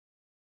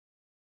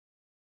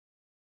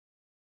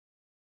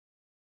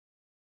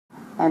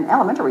An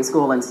elementary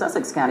school in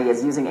Sussex County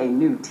is using a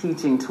new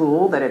teaching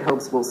tool that it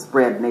hopes will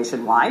spread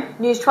nationwide.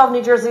 News 12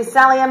 New Jersey's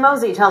Sally Ann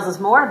Mosey tells us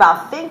more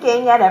about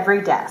thinking at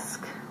every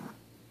desk.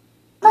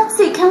 Let's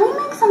see, can we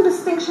make some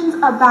distinctions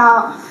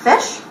about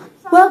fish?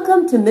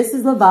 Welcome to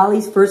Mrs.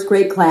 Lavalle's first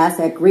grade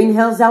class at Green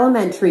Hills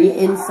Elementary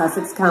in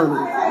Sussex County.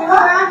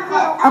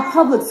 A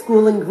public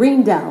school in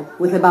Greendale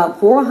with about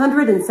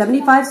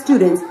 475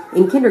 students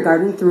in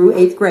kindergarten through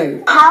 8th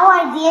grade.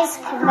 How ideas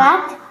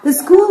connect. The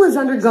school is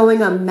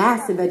undergoing a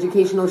massive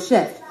educational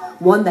shift,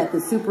 one that the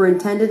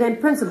superintendent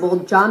and principal,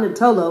 John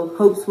Natolo,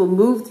 hopes will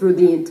move through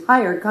the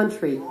entire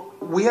country.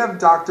 We have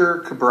Dr.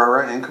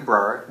 Cabrera and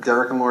Cabrera,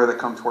 Derek and Laura, that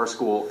come to our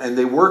school, and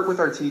they work with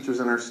our teachers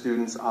and our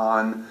students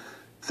on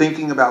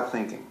thinking about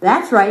thinking.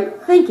 That's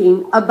right,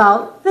 thinking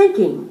about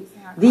thinking.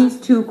 These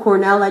two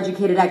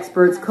Cornell-educated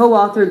experts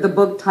co-authored the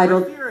book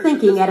titled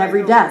Thinking at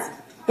Every Desk.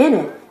 In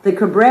it, the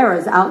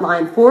Cabreras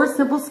outline 4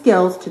 simple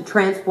skills to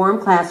transform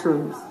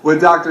classrooms.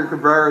 What Dr.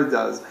 Cabrera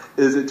does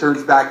is it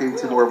turns back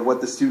into more of what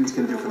the students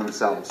can do for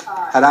themselves.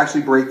 How to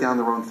actually break down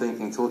their own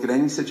thinking, to look at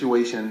any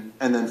situation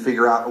and then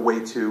figure out a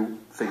way to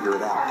figure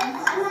it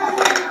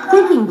out.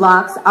 Thinking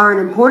blocks are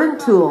an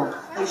important tool.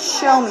 They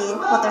show me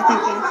what they're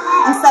thinking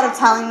instead of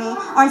telling me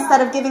or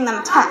instead of giving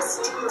them a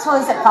test. So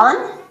is it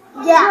fun?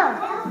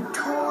 Yeah,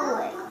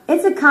 totally.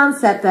 It's a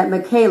concept that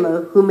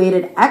Michaela, who made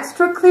it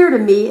extra clear to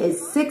me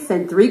is 6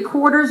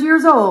 3/4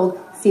 years old,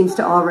 seems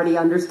to already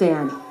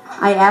understand.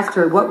 I asked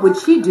her what would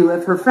she do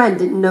if her friend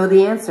didn't know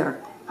the answer.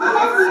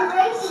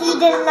 If he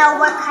didn't know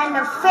what kind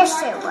of fish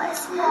it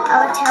was,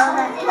 I would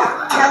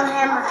tell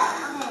him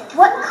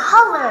what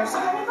colors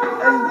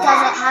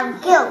does it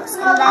have gills,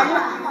 and then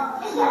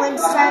he would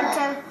start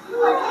to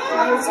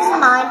use his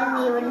mind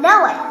and he would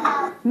know it.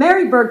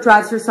 Mary Burke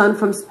drives her son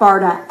from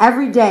Sparta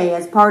every day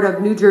as part of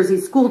New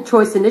Jersey's School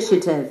Choice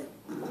Initiative.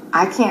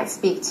 I can't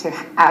speak to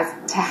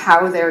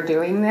how they're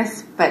doing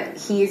this, but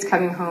he's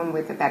coming home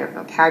with a better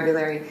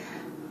vocabulary.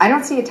 I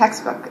don't see a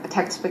textbook. A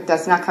textbook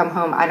does not come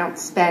home. I don't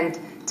spend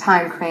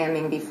time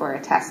cramming before a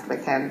test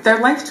with him. They're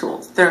life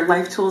tools. They're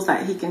life tools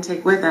that he can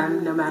take with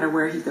him no matter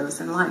where he goes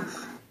in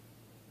life.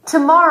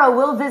 Tomorrow,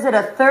 we'll visit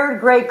a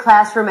 3rd grade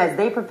classroom as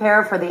they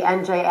prepare for the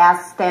NJ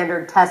Ask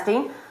standard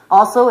testing.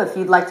 Also, if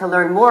you'd like to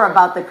learn more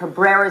about the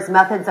Cabrera's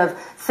methods of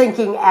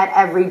thinking at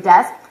every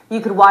desk,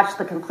 you could watch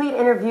the complete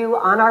interview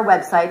on our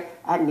website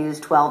at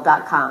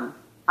news12.com.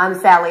 I'm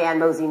Sally Ann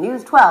Mosey,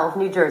 News 12,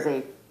 New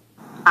Jersey.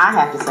 I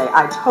have to say,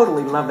 I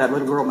totally love that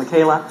little girl,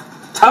 Michaela.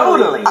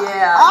 Totally.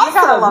 Yeah. Awesome.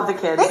 You gotta love the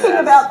kids. Thinking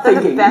about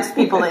the best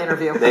people to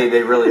interview.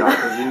 They really are,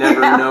 because you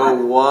never know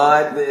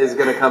what is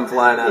going to come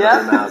flying out of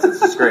their mouths. It's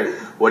just great.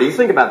 What do you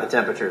think about the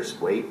temperatures?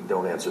 Wait,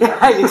 don't answer that.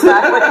 Yeah,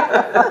 exactly.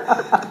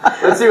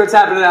 Let's see what's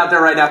happening out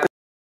there right now.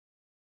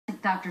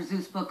 Dr.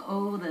 Zeus' book,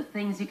 Oh, the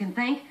Things You Can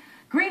Think.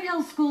 Green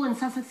Hills School in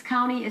Sussex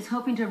County is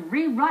hoping to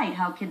rewrite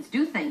how kids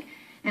do think,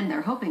 and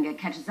they're hoping it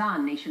catches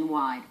on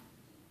nationwide.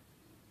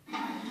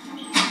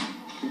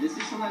 This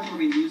is sometimes where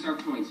we lose our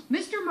points.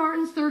 Mr.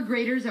 Martin's 3rd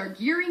graders are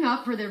gearing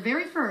up for their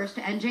very first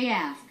NJ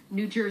Ask,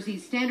 New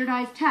Jersey's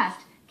standardized test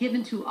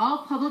given to all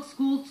public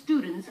school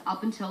students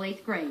up until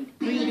 8th grade.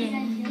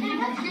 Reading.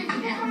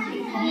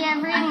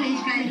 Yeah, reading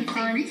is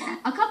fun.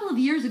 A couple of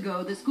years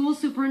ago, the school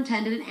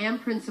superintendent and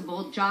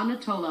principal, John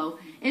Natolo,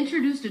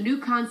 introduced a new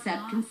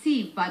concept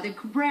conceived by the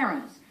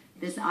Cabreras.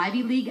 This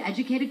Ivy League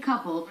educated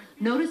couple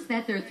noticed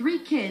that their 3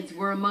 kids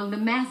were among the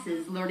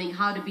masses learning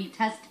how to be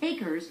test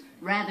takers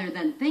rather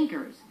than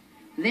thinkers.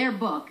 Their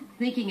book,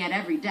 Thinking at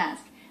Every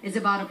Desk, is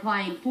about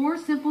applying 4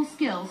 simple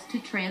skills to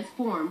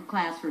transform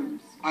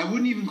classrooms. I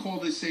wouldn't even call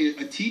this, say,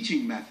 a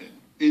teaching method.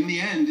 In the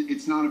end,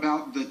 it's not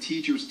about the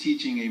teachers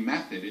teaching a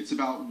method. It's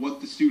about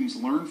what the students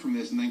learn from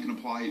this and then can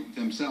apply it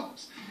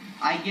themselves.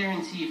 I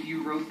guarantee if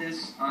you wrote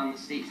this on the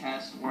state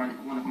test or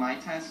on one of my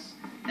tests,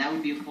 that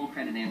would be a full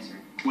credit answer.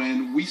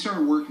 When we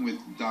started working with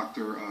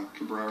Dr.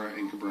 Cabrera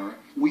and Cabrera,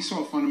 we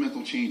saw a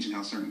fundamental change in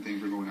how certain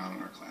things were going on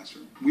in our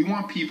classroom. We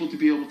want people to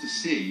be able to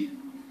see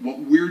what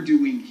we're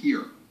doing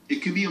here.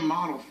 It could be a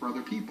model for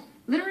other people.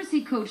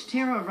 Literacy coach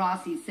Tara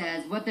Rossi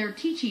says what they're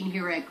teaching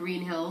here at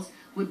Green Hills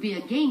would be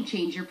a game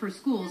changer for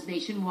schools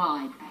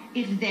nationwide.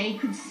 If they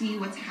could see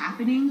what's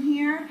happening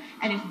here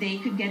and if they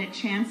could get a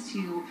chance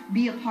to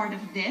be a part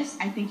of this,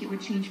 I think it would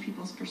change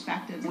people's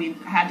perspectives.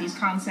 We've had these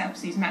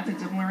concepts, these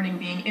methods of learning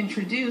being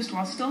introduced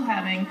while still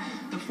having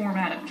the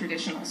format of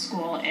traditional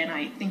school, and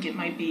I think it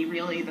might be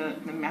really the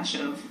mesh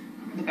of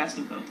the best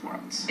of both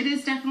worlds. It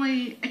is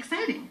definitely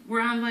exciting.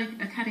 We're on like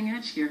a cutting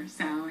edge here,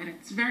 so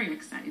it's very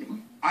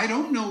exciting. I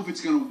don't know if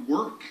it's going to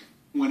work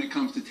when it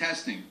comes to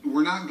testing.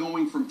 We're not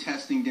going from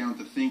testing down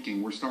to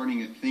thinking. We're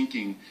starting at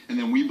thinking, and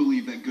then we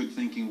believe that good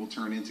thinking will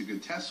turn into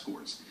good test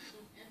scores.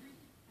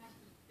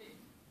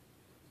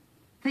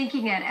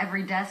 Thinking at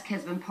Every Desk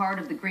has been part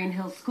of the Green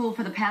Hills School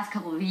for the past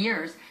couple of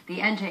years. The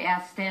NJ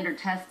Ask standard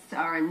tests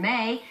are in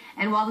May,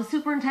 and while the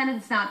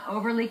superintendent's not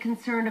overly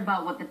concerned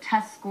about what the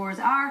test scores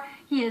are,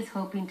 he is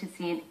hoping to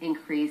see an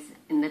increase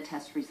in the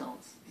test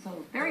results. So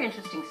very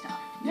interesting stuff.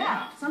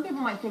 Yeah. Some people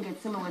might think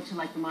it's similar to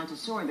like the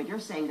Montessori, but you're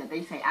saying that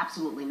they say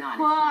absolutely not.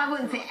 Well, I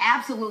wouldn't say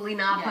absolutely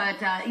not, Yeah.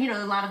 but you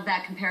know, a lot of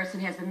that comparison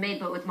has been made.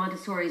 But with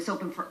Montessori, it's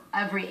open for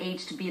every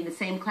age to be in the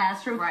same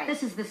classroom. Right.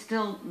 This is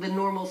still the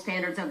normal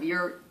standards of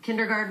your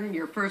kindergarten,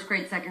 your first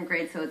grade, second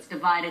grade, so it's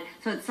divided.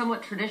 So it's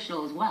somewhat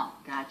traditional as well.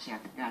 Gotcha.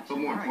 But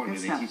more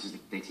importantly,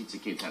 they teach the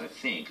kids how to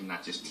think, and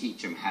not just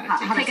teach them how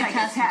to Take a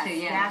test. test. Too,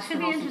 yeah. That's It should the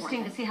be most interesting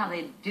important. to see how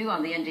they do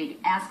on the NJ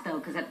Ask, though,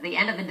 because at the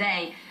end of the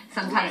day,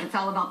 sometimes it's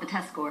all about the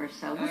test scores.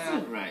 So we'll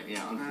see. Right,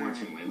 yeah,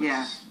 unfortunately. Yeah.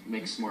 Let's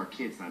make smart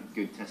kids, not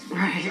good test scores.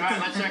 Right. All right,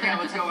 let's check out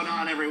what's going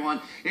on, everyone.